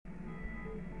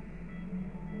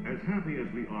as happy as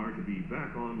we are to be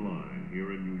back online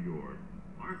here in New York,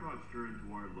 our thoughts turn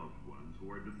to our loved ones who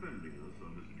are defending us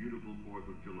on this beautiful 4th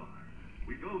of July.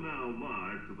 We go now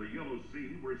live to the Yellow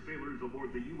Sea, where sailors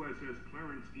aboard the USS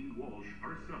Clarence E. Walsh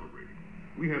are celebrating.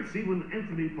 We have Seaman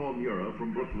Anthony Palmiera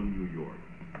from Brooklyn, New York.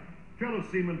 Tell us,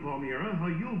 Seaman Palmiera, how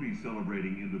you'll be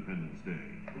celebrating Independence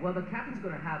Day. Well, the captain's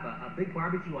going to have a big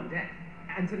barbecue on deck,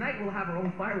 and tonight we'll have our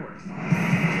own fireworks.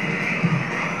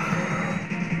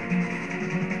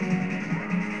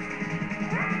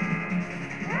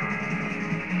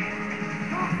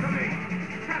 Talk to me!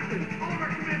 Captain, all of our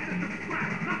command systems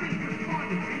crashed. Nothing's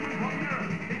responding. Seaman Palmiera,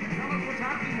 can you tell us what's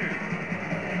happening there?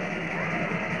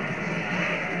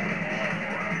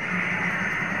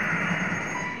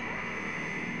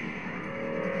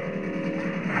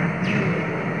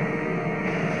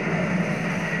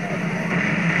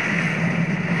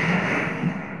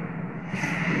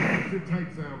 Sit tight,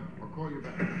 Sam. I'll call you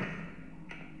back.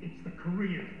 It's the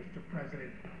Koreans, Mr.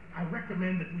 President. I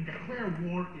recommend that we declare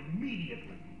war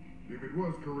immediately. If it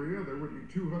was Korea, there would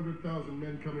be 200,000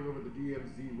 men coming over the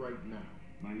DMZ right now.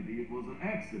 Maybe it was an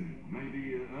accident.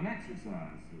 Maybe an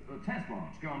exercise. A test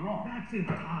launch gone wrong. That's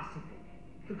impossible.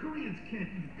 The Koreans can't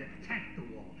even detect the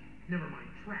wall. Never mind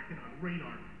track it on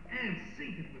radar and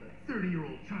sink it with a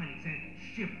 30-year-old Chinese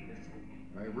anti-ship missile.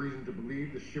 I have reason to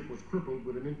believe the ship was crippled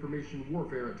with an information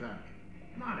warfare attack.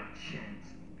 Not a chance.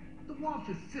 The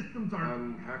Walsh's systems are...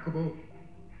 Unhackable?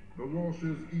 The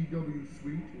Walsh's EW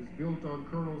suite is built on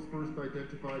kernels first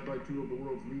identified by two of the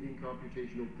world's leading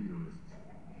computational theorists.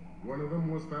 One of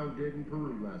them was found dead in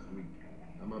Peru last week.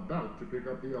 I'm about to pick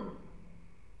up the other.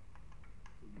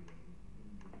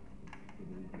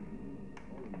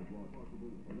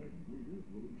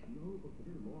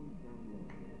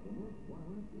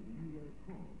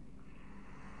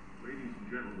 Ladies and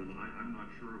gentlemen, I'm not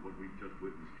sure what we've just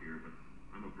witnessed here, but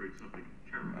I'm afraid something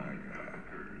terrible has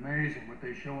occurred. Amazing what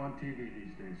they show on TV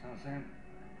these days, huh, Sam?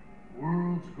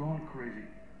 World's gone crazy.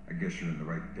 I guess you're in the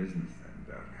right business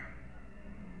then, Doug.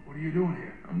 What are you doing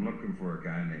here? I'm looking for a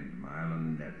guy named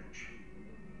Milan Nedich.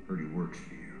 Heard he works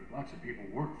for you. Lots of people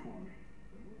work for me.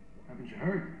 Haven't you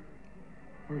heard?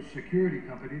 First security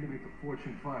company to make the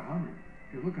Fortune 500.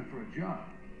 If you're looking for a job.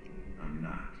 I'm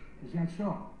not. Is that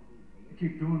so? You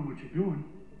keep doing what you're doing,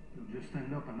 you'll just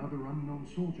end up another unknown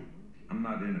soldier. I'm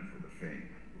not in it for the fame.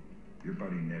 Your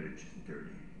buddy Nedich is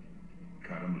dirty.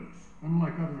 Cut him loose.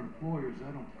 Unlike other employers,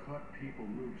 I don't cut people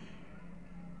loose.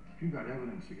 If you got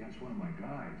evidence against one of my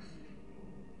guys,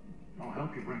 I'll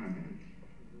help you bring him in.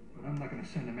 But I'm not going to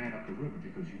send a man up the river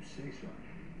because you say so.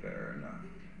 Fair enough.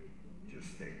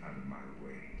 Just stay out of my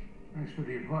way. Thanks for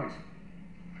the advice.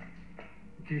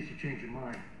 In case you change your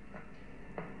mind.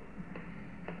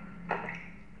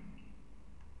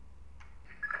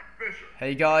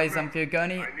 Hey guys, I'm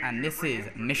Zherkezhi, and this is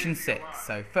Mission 6.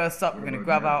 So first up, we're going to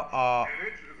grab out our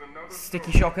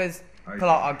sticky shockers, pull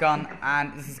out our gun,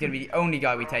 and this is going to be the only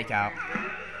guy we take out.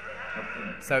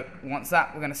 So once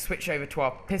that, we're going to switch over to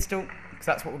our pistol, because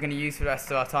that's what we're going to use for the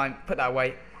rest of our time. Put that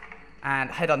away,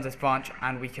 and head on this branch,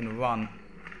 and we can run.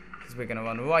 Because we're going to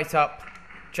run right up,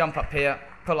 jump up here,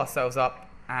 pull ourselves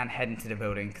up, and head into the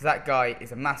building. Because that guy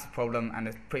is a massive problem, and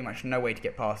there's pretty much no way to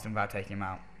get past him without taking him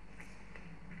out.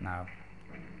 Now,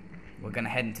 we're going to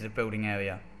head into the building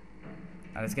area.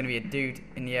 Now, there's going to be a dude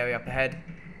in the area up ahead.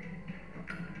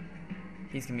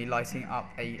 He's going to be lighting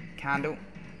up a candle.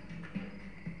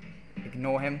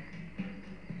 Ignore him.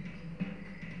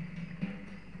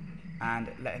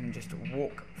 And let him just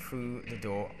walk through the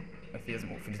door. If he doesn't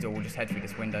walk through the door, we'll just head through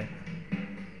this window.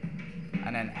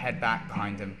 And then head back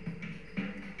behind him.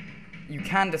 You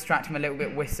can distract him a little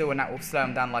bit, whistle, and that will slow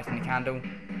him down lighting the candle.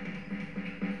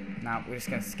 Now we're just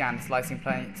going to scan this license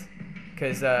plate,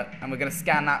 and we're going to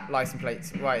scan that license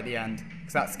plate right at the end,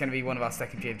 because that's going to be one of our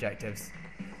secondary objectives.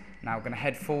 Now we're going to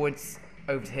head forwards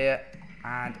over to here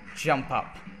and jump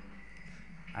up,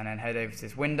 and then head over to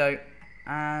this window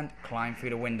and climb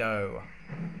through the window.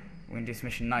 We're going to do this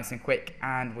mission nice and quick,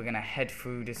 and we're going to head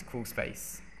through this crawl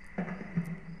space,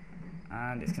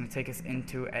 and it's going to take us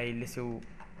into a little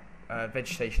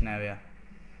vegetation area.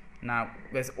 Now,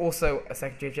 there's also a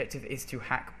secondary objective is to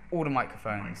hack all the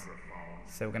microphones.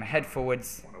 So we're going to head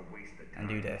forwards and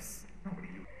do this.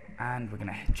 And we're going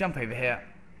to jump over here,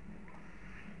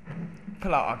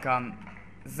 pull out our gun,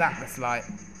 zap this light,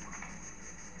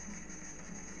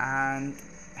 and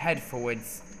head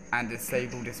forwards and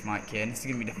disable this mic here. And this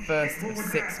is going to be the first of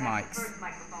 6 mics. First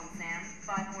microphone, Sam.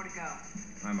 5 more to go.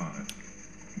 I'm on it.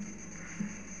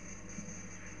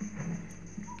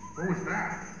 What was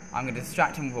that? I'm going to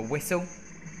distract him with a whistle.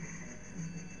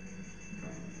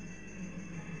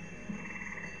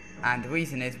 And the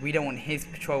reason is we don't want his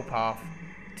patrol path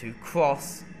to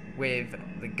cross with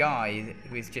the guy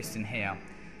who is just in here.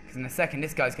 Because in a second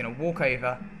this guy's going to walk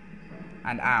over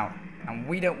and out. And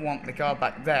we don't want the guard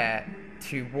back there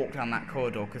to walk down that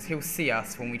corridor, because he'll see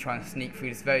us when we try and sneak through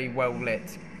this very well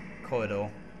lit corridor.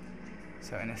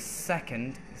 So in a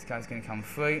second this guy's going to come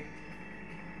through.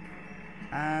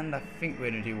 And I think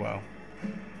we're going to do well.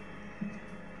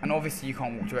 And obviously you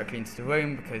can't walk directly into the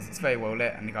room because it's very well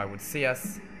lit and the guy would see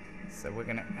us. So we're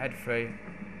going to head through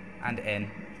and in.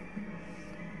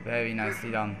 Very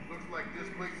nicely done. Looks like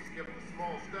Displace has kept a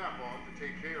small staff on to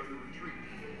take care of the retreat.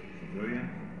 Civilian?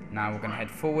 Now we're going to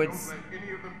head forwards Don't let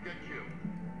any of them get killed.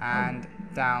 and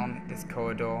down this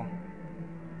corridor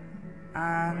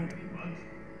and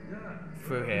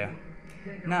through here.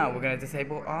 Now we're going to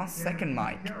disable our second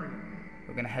mic.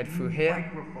 We're going to head through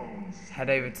here, head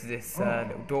over to this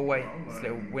little doorway, this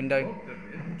little window,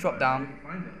 drop down.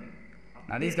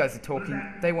 Now these guys are talking,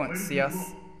 they won't see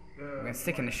us. We're going to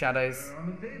stick in the shadows,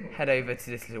 head over to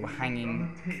this little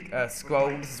hanging scroll.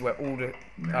 This is where all the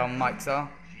mics are.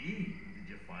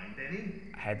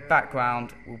 Head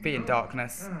background, we'll be in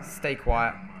darkness, stay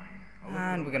quiet,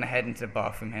 and we're going to head into the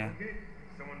bathroom here.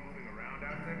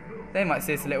 They might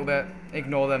see us a little bit,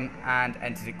 ignore them, and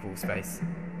enter the crawl space.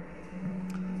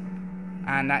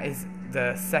 And that is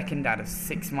the second out of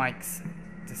 6 mics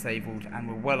disabled, and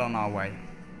we're well on our way.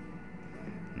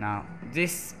 Now,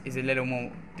 this is a little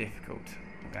more difficult.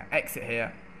 We're going to exit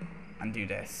here and do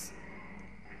this.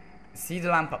 See the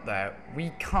lamp up there?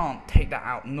 We can't take that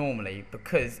out normally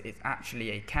because it's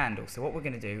actually a candle. So what we're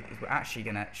going to do is we're actually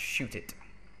going to shoot it.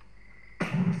 Is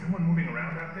someone moving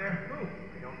around out there? Oh,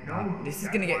 I don't know. Now, this is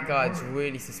going to get guards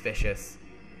really suspicious.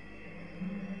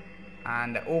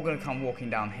 And they're all going to come walking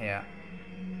down here.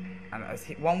 And as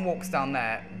one walks down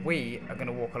there, we are going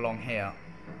to walk along here.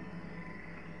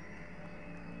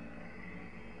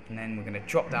 And then we're going to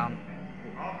drop down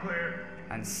All clear.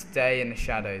 and stay in the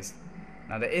shadows.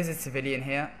 Now there is a civilian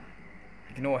here,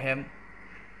 ignore him.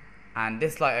 And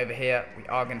this light over here, we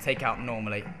are going to take out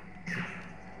normally.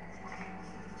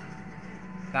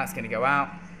 That's going to go out.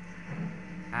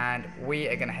 And we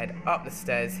are going to head up the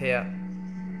stairs here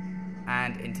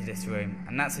and into this room.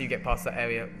 And that's how you get past that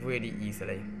area really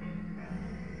easily.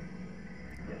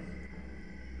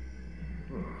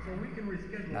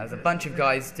 Now there's a bunch of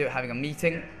guys having a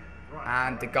meeting,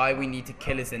 and the guy we need to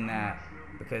kill is in there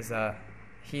because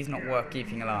he's not worth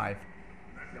keeping alive.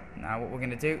 Now what we're going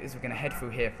to do is we're going to head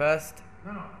through here first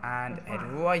and head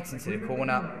right into the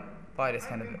corner by this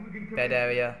kind of bed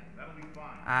area,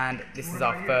 and this is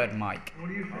our third mic.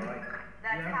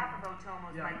 That's half of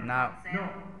Otomo's microphone, Now Sam.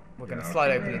 we're going to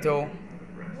slide open the door,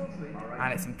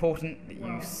 and it's important that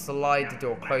you slide the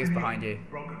door closed behind you.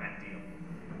 Broker that deal.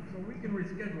 So we can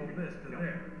reschedule this to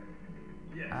there.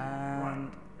 Yes.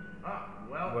 And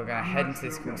Well, we're going to head into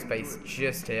this cool space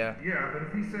just here. yeah, but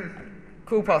if he says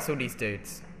Cool past all these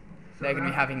dudes. They're going to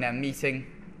be having their meeting.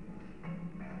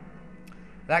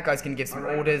 That guy's going to give some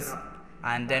orders,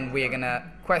 and then we are going to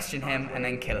question him and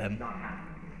then kill him.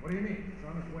 What do you mean? It's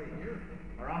on his way here.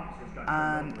 Our officer's got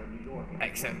And some in New York.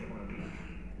 exit.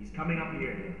 He's coming up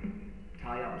here.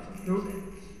 Tie up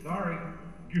some sorry.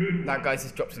 Good. That guy's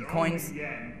just dropped some coins.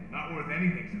 Yen, not worth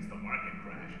anything since the market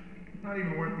crash. Not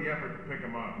even worth the effort to pick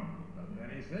him up.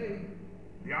 Then he say.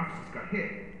 The officers got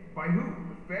hit. By who?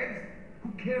 The feds?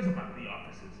 Who cares about the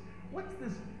officers? What's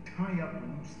this tie up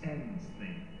loose ends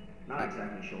thing? Not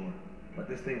exactly sure. But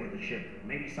this thing with the ship,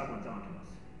 maybe someone's onto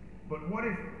us. But what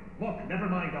if... Look, never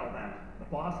mind all that. The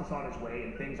boss is on his way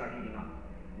and things are heating up.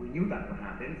 We knew that would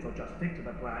happen, so just stick to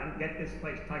the plan, get this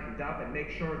place tightened up, and make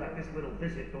sure that this little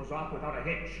visit goes off without a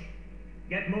hitch.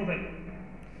 Get moving.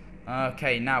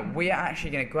 Okay, now we are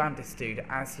actually going to grab this dude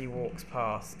as he walks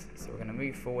past. So we're going to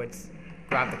move forwards,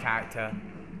 grab the character,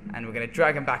 and we're going to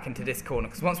drag him back into this corner,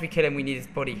 because once we kill him we need his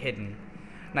body hidden.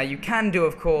 Now you can do,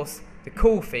 of course, the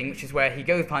cool thing, which is where he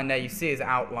goes behind there, you see his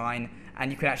outline,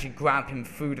 and you can actually grab him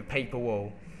through the paper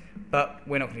wall. But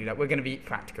we're not going to do that, we're going to be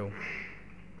practical.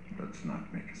 Let's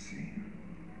not make a scene.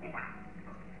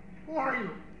 Who are you?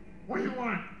 What do you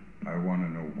want? I want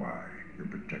to know why you're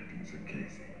protecting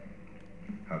Zherkezhi.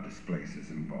 How Displace is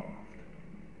involved.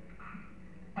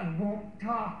 I won't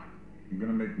talk. You're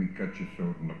gonna make me cut your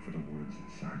throat and look for the words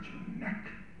inside your neck.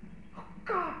 Oh,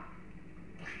 God.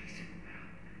 Please.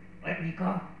 Let me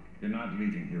go. You're not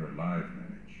leaving here alive,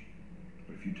 Manage.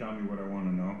 But if you tell me what I want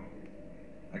to know,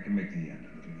 I can make the end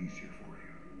a little easier for you.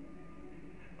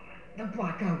 The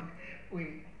blackout.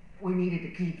 We needed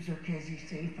to keep Zherkezhi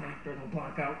safe after the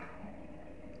blackout.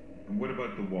 And what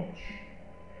about the Walsh?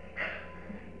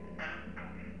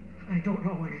 I don't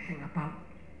know anything about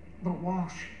the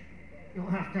Walsh. You'll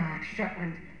have to ask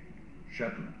Shetland.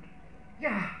 Shetland?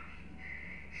 Yeah.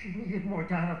 She needed more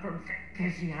data from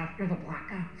Zherkezhi after the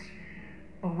blackouts.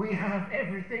 But we have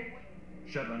everything.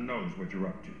 Shetland knows what you're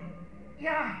up to.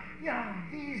 Yeah,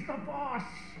 he's the boss.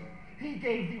 He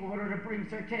gave the order to bring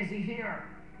Zherkezhi here.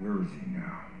 Where is he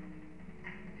now?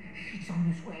 He's on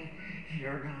his way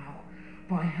here now,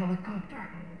 by helicopter.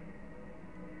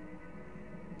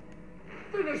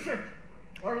 Finish it,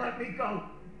 or let me go.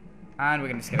 And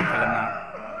we're just going to kill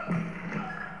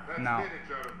him now. Now,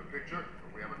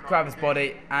 grab his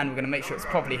body, and we're going to make sure it's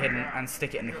properly hidden and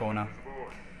stick it in the corner.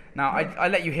 Now, I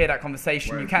let you hear that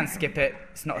conversation. You can skip it.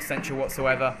 It's not essential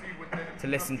whatsoever to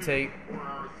listen to.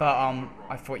 But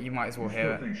I thought you might as well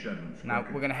hear it. Now,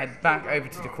 we're going to head back over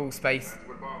to the crawl space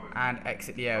and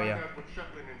exit the area.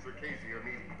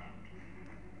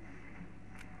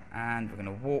 And we're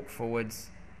going to walk forwards.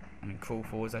 I mean, crawl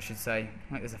forwards, I should say. I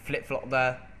think there's a flip-flop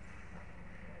there.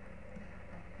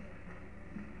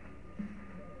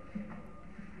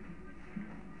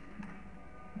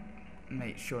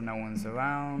 Make sure no one's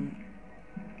around.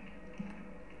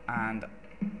 And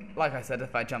like I said,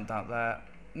 if I jumped out there,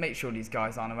 make sure these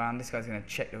guys aren't around. This guy's going to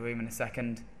check the room in a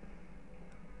second.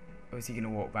 Or is he going to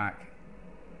walk back?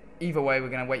 Either way, we're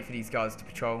going to wait for these guys to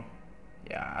patrol.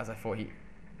 Yeah, as I thought, he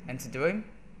entered the room.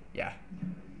 Yeah.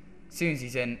 As soon as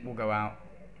he's in, we'll go out.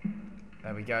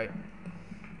 There we go.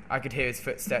 I could hear his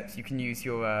footsteps. You can use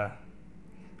your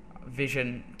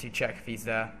vision to check if he's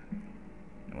there.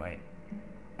 Wait.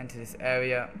 Enter this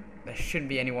area. There shouldn't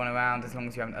be anyone around as long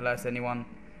as you haven't alerted anyone.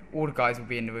 All the guys will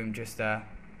be in the room just there.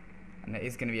 And there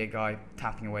is going to be a guy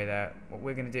tapping away there. What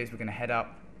we're going to do is we're going to head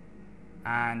up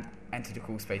and enter the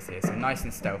crawl space here. So nice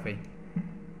and stealthy.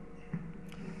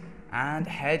 And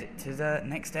head to the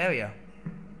next area.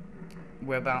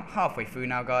 We're about halfway through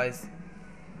now, guys.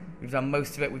 We've done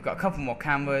most of it. We've got a couple more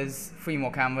cameras, 3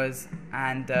 more cameras,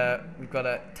 and we've got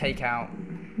to take out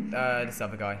this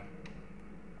other guy.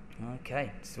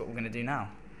 Okay, this is what we're going to do now.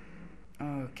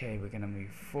 Okay, we're going to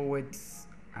move forwards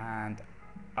and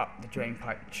up the drain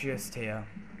pipe just here.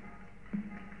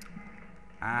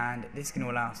 And this is going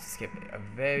to allow us to skip a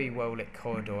very well lit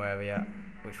corridor area,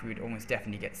 which we would almost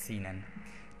definitely get seen in.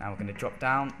 Now we're going to drop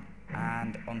down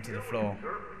and onto the floor.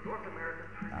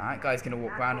 Alright, guy's going to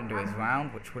walk around and do his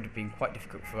round, which would have been quite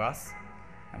difficult for us.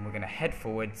 And we're going to head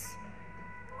forwards,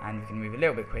 and we can move a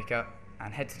little bit quicker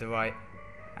and head to the right.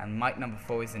 And mic number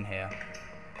 4 is in here.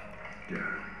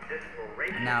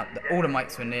 Now, all the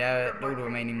mics are in the area, all the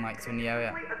remaining mics are in the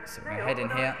area. So we're going to head in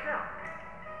here.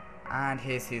 And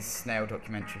here's his snail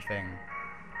documentary thing.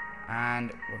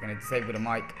 And we're going to disable the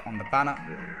mic on the banner.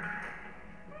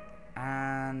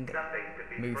 And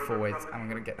move forwards. And we're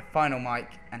going to get the final mic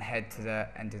and head to the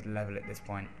end of the level at this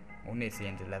point. Or near to the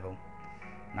end of the level.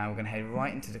 Now we're going to head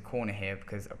right into the corner here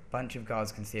because a bunch of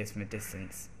guards can see us from a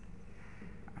distance.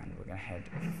 And we're going to head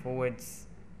forwards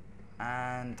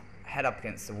and head up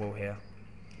against the wall here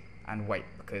and wait,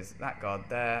 because that guard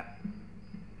there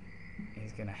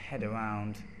is going to head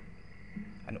around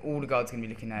and all the guards are going to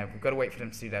be looking there. We've got to wait for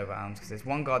them to do their rounds because there's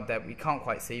one guard there we can't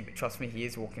quite see, but trust me, he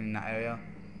is walking in that area,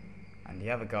 and the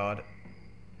other guard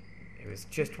who has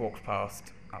just walked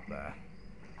past up there.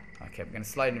 Okay, we're going to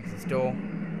slide into this door,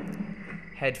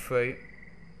 head through,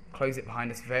 close it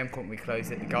behind us. Very important we close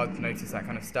it. The guards notice that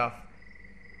kind of stuff.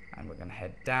 And we're going to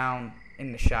head down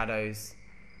in the shadows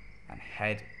and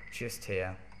head just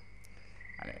here.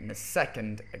 And in a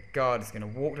second, a guard is going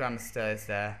to walk down the stairs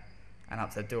there and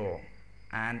up the door.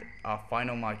 And our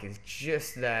final mic is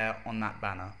just there on that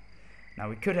banner. Now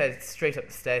we could head straight up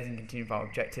the stairs and continue with our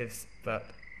objectives, but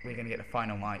we're going to get the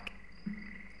final mic.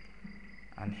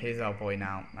 And here's our boy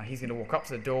now. Now he's going to walk up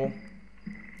to the door.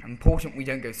 Important we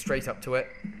don't go straight up to it,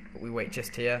 but we wait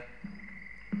just here.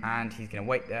 And he's going to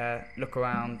wait there, look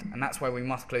around, and that's why we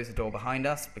must close the door behind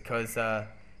us, because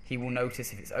he will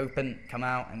notice if it's open, come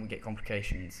out, and we get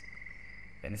complications.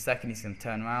 In a second he's going to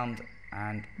turn around,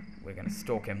 and we're going to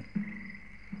stalk him.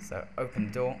 So open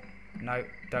the door. No,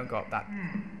 don't go up that.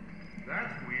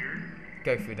 That's weird.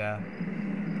 Go through there.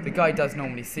 The guy does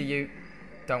normally see you.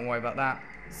 Don't worry about that.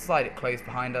 Slide it closed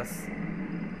behind us.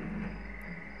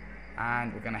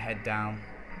 And we're going to head down.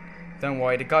 Don't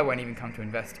worry, the guy won't even come to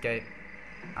investigate.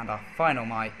 And our final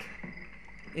mic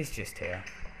is just here.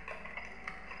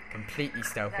 Completely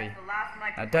stealthy.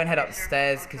 Now don't head up the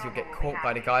stairs because you'll get caught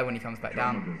by the guy when he comes back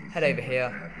down. Head over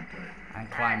here and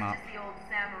climb up.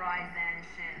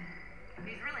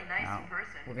 Now,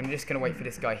 we're just going to wait for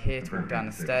this guy here to walk down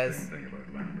the stairs.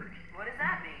 What does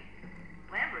that mean?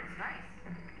 Lambert's nice.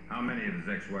 How many of his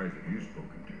ex-wives have you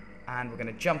spoken to? And we're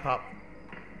going to jump up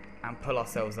and pull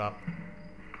ourselves up.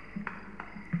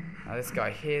 Now this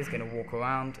guy here is going to walk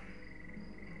around,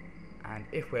 and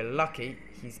if we're lucky,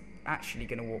 he's actually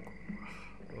going to walk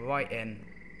right in,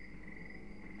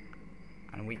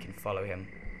 and we can follow him.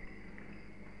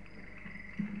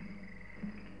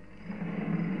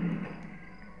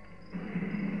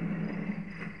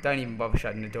 Don't even bother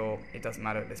shutting the door, it doesn't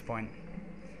matter at this point.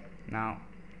 Now,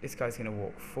 this guy's going to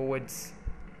walk forwards,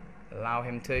 allow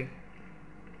him to.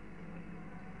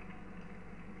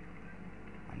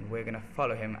 And we're going to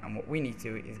follow him, and what we need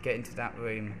to do is get into that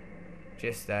room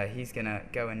just there. He's going to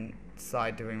go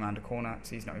inside the room around the corner,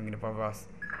 so he's not even going to bother us.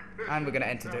 And we're going to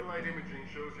enter the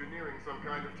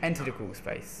crawl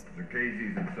space.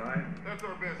 Zherkezhi's inside.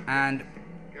 And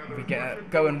we're going to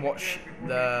go and watch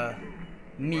the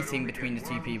meeting between the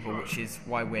two people, which is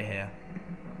why we're here.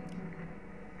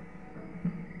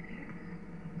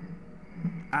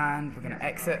 And we're going to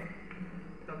exit.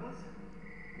 Douglas?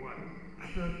 What?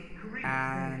 The Koreans.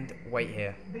 And wait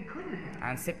here. They couldn't have.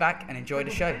 And sit back and enjoy the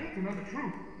show. To know the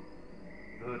truth.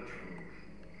 The truth.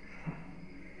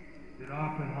 Did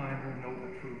Oppenheimer know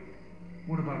the truth?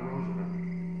 What about Roosevelt?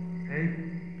 Hey,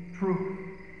 truth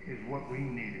is what we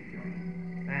needed, Gilly.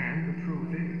 And the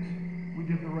truth is, we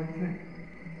did the right thing.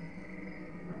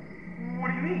 What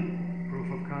do you mean?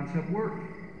 Proof of concept worked.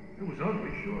 It was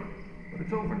ugly, sure, but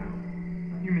it's over now.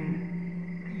 You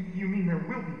mean there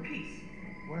will be peace?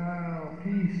 Well,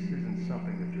 peace isn't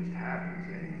something that just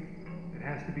happens, eh? It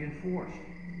has to be enforced.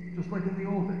 Just like in the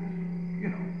old days. You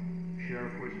know,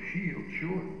 sheriff wears a shield,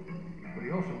 sure, but he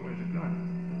also wears a gun.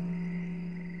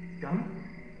 Gun?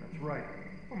 That's right.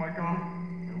 Oh my God.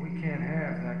 And we can't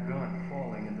have that gun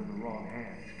falling into the wrong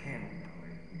hands, can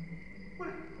we?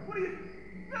 What do you...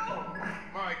 No!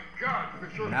 My God,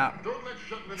 Fisher. Now, Don't let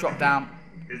Shetland drop down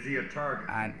Is he a target?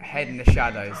 and head in the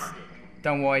shadows.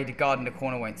 Don't worry, the guard in the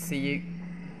corner won't see you.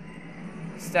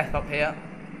 Step up here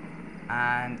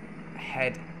and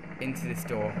head into this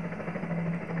door.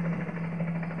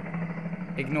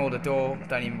 Ignore the door,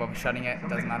 don't even bother shutting it,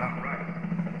 doesn't matter.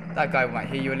 That guy might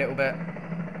hear you a little bit.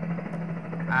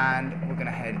 And we're going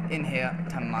to head in here,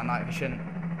 turn on our night vision,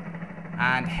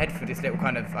 and head through this little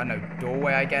kind of, I don't know,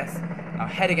 doorway, I guess. Now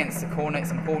head against the corner, it's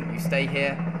important you stay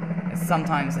here, and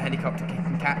sometimes the helicopter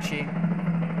can catch you.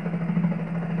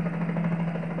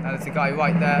 Now there's a guy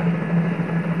right there.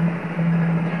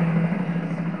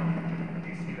 Do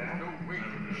you see that? No, wait.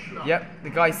 Yep, the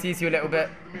guy sees you a little bit,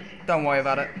 don't worry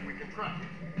about it. We can track it.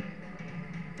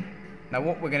 Now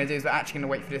what we're going to do is we're actually going to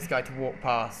wait for this guy to walk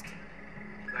past.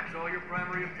 That's all your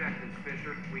primary objectives,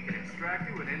 Fisher. We can extract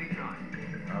you at any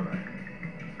time. All right.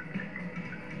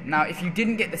 Now if you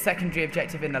didn't get the secondary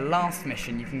objective in the last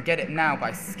mission, you can get it now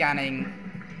by scanning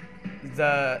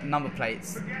the number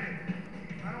plates. Forget it.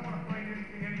 I don't want to find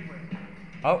anything anyway.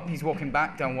 Oh, he's walking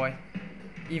back, don't worry.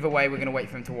 Either way, we're going to wait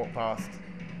for him to walk past.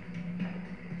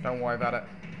 Don't worry about it.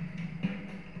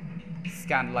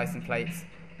 Scan the license plates.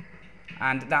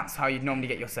 And that's how you'd normally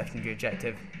get your secondary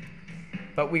objective.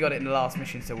 But we got it in the last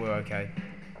mission, so we're okay.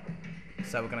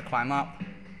 So we're going to climb up,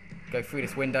 go through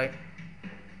this window,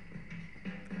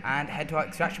 and head to our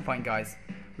extraction point, guys.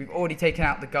 We've already taken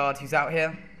out the guard who's out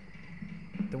here,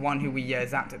 the one who we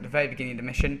zapped at the very beginning of the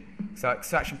mission. So our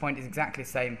extraction point is exactly the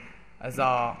same as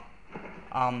our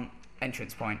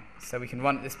entrance point. So we can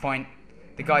run at this point,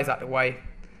 the guy's out the way,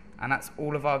 and that's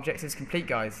all of our objectives complete,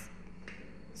 guys.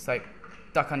 So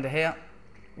duck under here,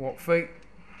 walk through,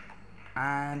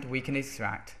 and we can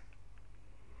extract.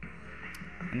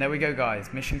 And there we go,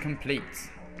 guys, mission complete.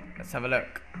 Let's have a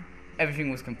look.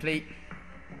 Everything was complete.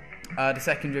 The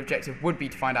secondary objective would be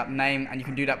to find out the name, and you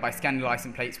can do that by scanning the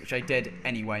license plates, which I did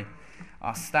anyway.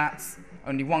 Our stats,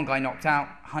 only one guy knocked out,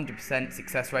 100%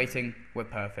 success rating, we're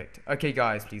perfect. Okay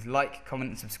guys, please like, comment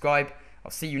and subscribe.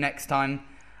 I'll see you next time,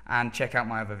 and check out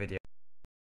my other videos.